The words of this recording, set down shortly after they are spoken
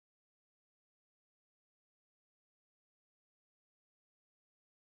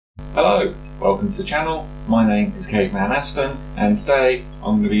Hello, welcome to the channel. My name is CavemanAston, and today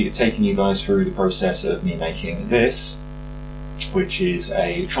I'm going to be taking you guys through the process of me making this, which is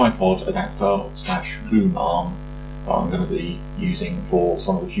a tripod adapter / boom arm that I'm going to be using for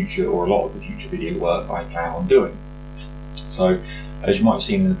some of the future, or a lot of the future video work I plan on doing. So, as you might have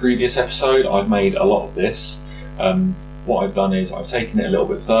seen in the previous episode, I've made a lot of this. What I've done is I've taken it a little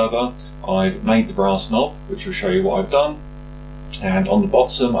bit further. I've made the brass knob, which will show you what I've done. And on the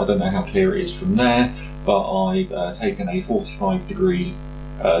bottom, I don't know how clear it is from there, but I've taken a 45-degree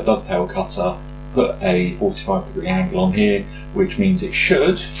dovetail cutter, put a 45-degree angle on here, which means it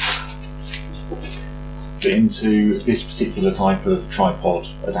should fit into this particular type of tripod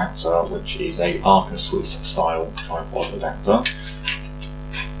adapter, which is a Arca Swiss style tripod adapter.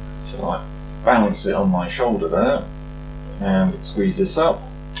 So I balance it on my shoulder there and squeeze this up.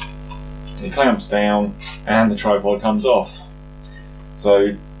 It clamps down and the tripod comes off.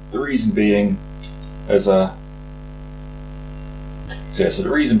 So the reason being, the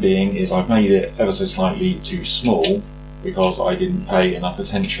reason being is I've made it ever so slightly too small because I didn't pay enough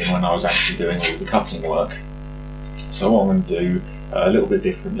attention when I was actually doing all the cutting work. So what I'm going to do a little bit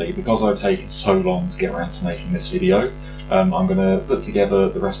differently, because I've taken so long to get around to making this video, I'm going to put together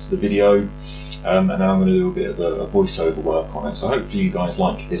the rest of the video and then I'm going to do a bit of a voiceover work on it. So hopefully you guys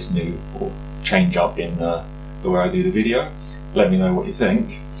like this new change up in the way I do the video. Let me know what you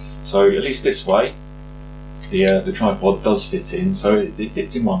think. So at least this way, the tripod does fit in, so it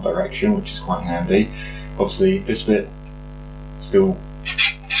fits in one direction, which is quite handy. Obviously this bit still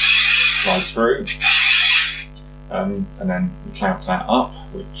slides through, and then you clamp that up,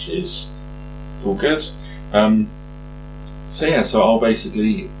 which is all good. So yeah, so I'll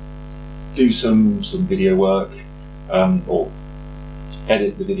basically do some video work, or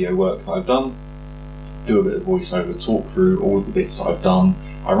edit the video work that I've done, do a bit of voiceover, talk through all of the bits that I've done.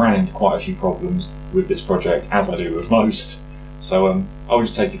 I ran into quite a few problems with this project, as I do with most, so I'll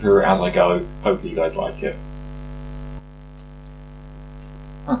just take you through it as I go. Hopefully you guys like it.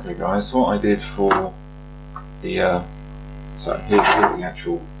 Okay guys, so what I did for the, so here's the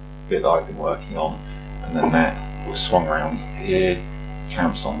actual bit that I've been working on, and then that was swung around here,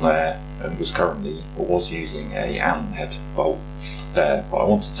 clamps on there, and was using a Allen head bolt there, but I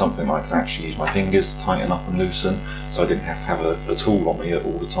wanted something I could actually use my fingers to tighten up and loosen, so I didn't have to have a tool on me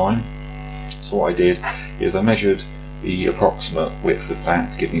all the time. So what I did is I measured the approximate width of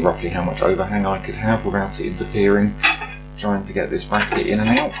that to give me roughly how much overhang I could have without it interfering, trying to get this bracket in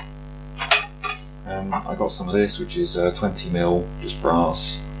and out. I got some of this, which is 20mm, just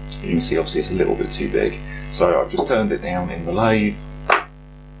brass. You can see obviously it's a little bit too big, so I've just turned it down in the lathe.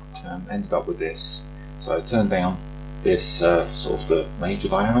 Ended up with this. So I turned down this sort of the major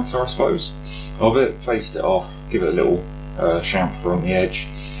diameter, I suppose, of it, faced it off, give it a little chamfer on the edge,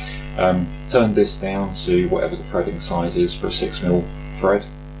 turned this down to whatever the threading size is for a 6mm thread,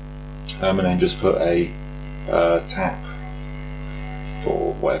 and then just put a tap,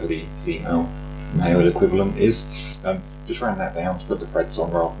 or whatever the male equivalent is, just ran that down to put the threads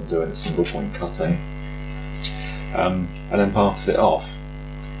on rather than doing a single point cutting, and then parted it off.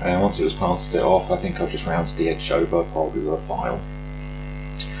 And once it was parted it off, I think I've just rounded the edge over, probably with a file.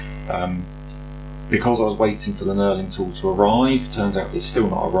 Because I was waiting for the knurling tool to arrive, turns out it's still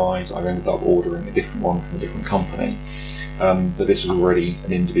not arrived. I've ended up ordering a different one from a different company. But this was already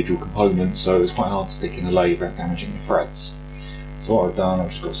an individual component, so it was quite hard to stick in the lathe without damaging the threads. So what I've done, I've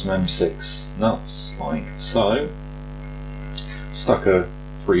just got some M6 nuts, like so. Stuck a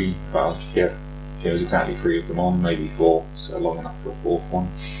it was exactly 3 of them on, maybe 4, so long enough for a 4th one.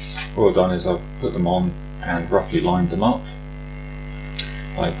 What I've done is I've put them on and roughly lined them up,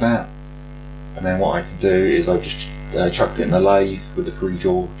 like that. And then what I can do is I've just chucked it in the lathe with the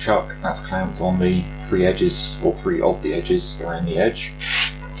 3-jaw chuck. That's clamped on the 3 edges, or 3 of the edges around the edge.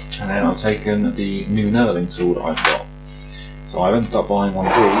 And then I've taken the new knurling tool that I've got. So I've ended up buying one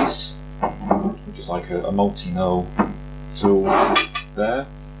of these, which is like a multi-knurl tool there.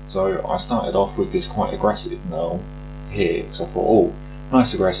 So I started off with this quite aggressive knurl here, because I thought, oh,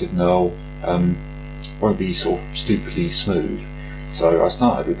 nice aggressive knurl, won't be sort of stupidly smooth. So I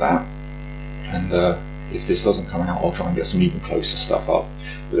started with that, and if this doesn't come out, I'll try and get some even closer stuff up.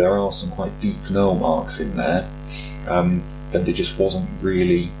 But there are some quite deep knurl marks in there, and it just wasn't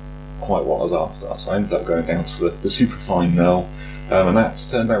really quite what I was after. So I ended up going down to the super fine knurl, and that's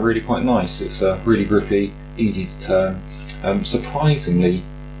turned out really quite nice. It's really grippy, easy to turn. Surprisingly,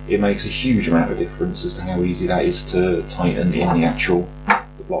 it makes a huge amount of difference as to how easy that is to tighten in the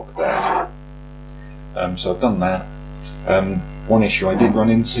block there. So I've done that. One issue I did run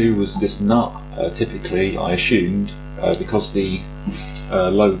into was this nut. Typically I assumed because the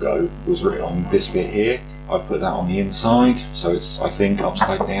logo was written on this bit here, I put that on the inside, so it's, I think,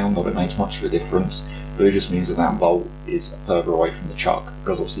 upside down. Not that it makes much of a difference, but it just means that that bolt is further away from the chuck,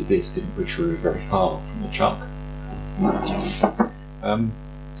 because obviously this didn't protrude very far from the chuck.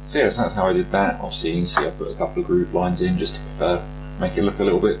 So yes, that's how I did that. Obviously you can see I put a couple of groove lines in just to make it look a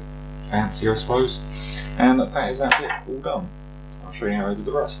little bit fancier, I suppose. And that is that bit all done. I'll show you how I did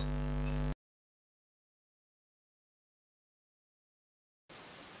the rest.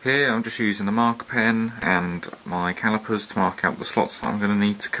 Here I'm just using the marker pen and my calipers to mark out the slots that I'm going to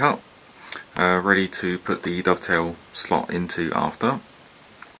need to cut, ready to put the dovetail slot into after.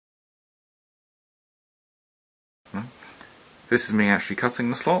 This is me actually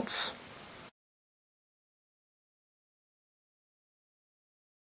cutting the slots.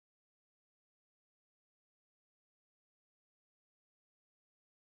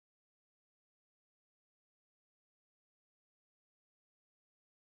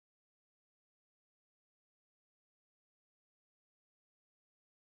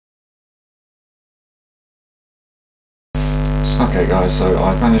 Okay guys, so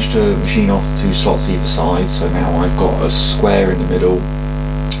I've managed to machine off the two slots either side, so now I've got a square in the middle,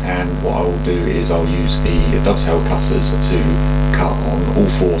 and what I will do is I'll use the dovetail cutters to cut on all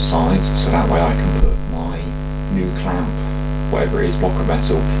four sides, so that way I can put my new clamp, whatever it is, block of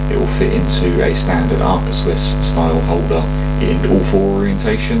metal, it will fit into a standard Arca Swiss style holder in all four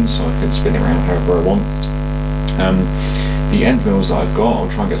orientations, so I can spin it around however I want. The end mills that I've got, I'll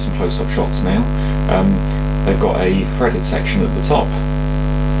try and get some close-up shots now. They've got a threaded section at the top,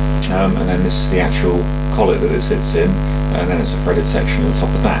 and then this is the actual collet that it sits in, and then it's a threaded section on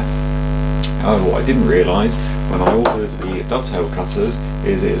top of that. However, what I didn't realise when I ordered the dovetail cutters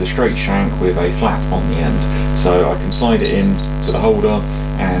is it is a straight shank with a flat on the end, so I can slide it in to the holder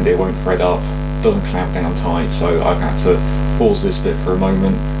and it won't thread up, doesn't clamp down tight, so I've had to pause this bit for a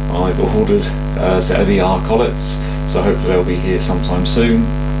moment. I've ordered a set of ER collets, so hopefully they'll be here sometime soon,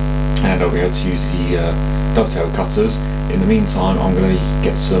 and I'll be able to use the dovetail cutters. In the meantime, I'm going to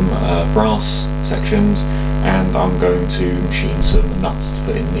get some brass sections, and I'm going to machine some nuts to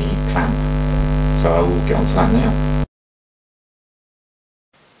put in the clamp. So I will get onto that now.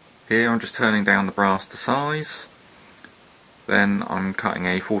 Here I'm just turning down the brass to size. Then I'm cutting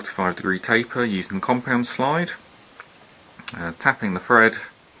a 45-degree taper using the compound slide, tapping the thread,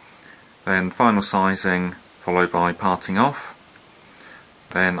 then final sizing followed by parting off.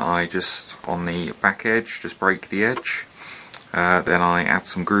 Then I just, on the back edge, just break the edge. Then I add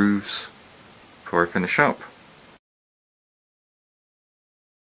some grooves before I finish up.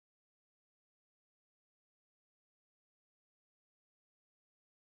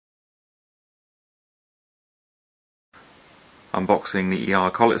 Unboxing the ER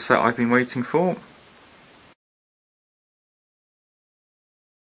collet set I've been waiting for.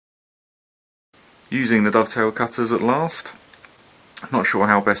 Using the dovetail cutters at last. Not sure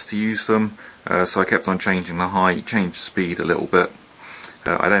how best to use them, so I kept on changing the height, changed the speed a little bit.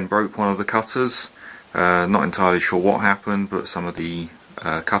 I then broke one of the cutters, not entirely sure what happened, but some of the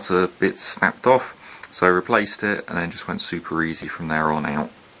cutter bits snapped off, so I replaced it and then just went super easy from there on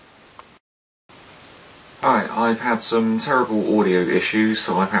out. Alright, I've had some terrible audio issues,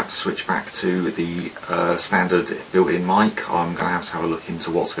 so I've had to switch back to the standard built-in mic. I'm going to have a look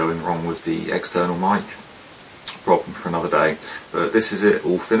into what's going wrong with the external mic. Problem for another day, but this is it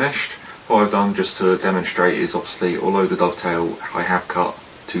all finished. What I've done just to demonstrate is, obviously, although the dovetail I have cut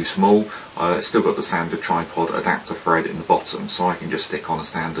too small, it's still got the standard tripod adapter thread in the bottom, so I can just stick on a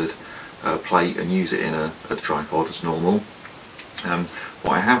standard plate and use it in a tripod as normal.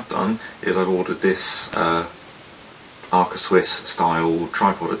 What I have done is I've ordered this Arca Swiss style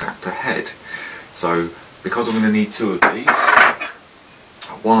tripod adapter head. So because I'm going to need two of these,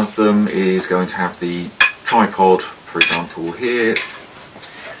 one of them is going to have the tripod, for example, here.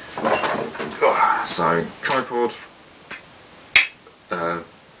 So tripod,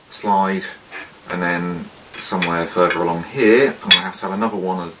 slide, and then somewhere further along here I'm going to have another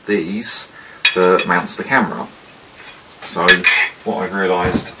one of these that mounts the camera. So what I've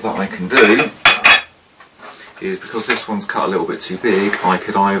realised that I can do is, because this one's cut a little bit too big, I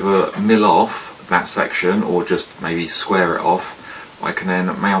could either mill off that section or just maybe square it off. I can then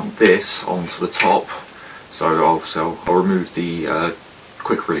mount this onto the top. So I'll remove the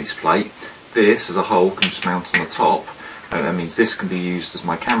quick release plate. This as a whole can just mount on the top, and that means this can be used as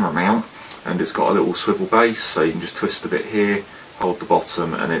my camera mount, and it's got a little swivel base, so you can just twist a bit here, hold the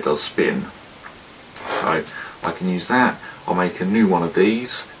bottom, and it does spin. So I can use that. I'll make a new one of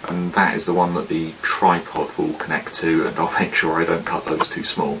these, and that is the one that the tripod will connect to, and I'll make sure I don't cut those too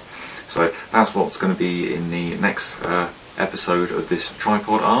small. So that's what's going to be in the next episode of this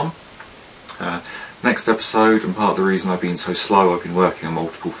tripod arm. Next episode, and part of the reason I've been so slow, I've been working on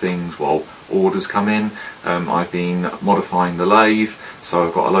multiple things while orders come in. I've been modifying the lathe, so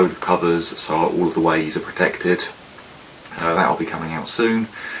I've got a load of covers so all of the ways are protected. That'll be coming out soon.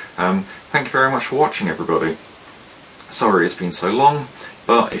 Thank you very much for watching, everybody. Sorry it's been so long,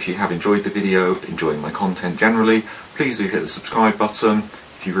 but if you have enjoyed the video, enjoying my content generally, please do hit the subscribe button.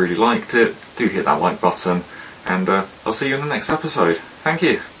 If you really liked it, do hit that like button, and I'll see you in the next episode. Thank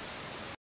you.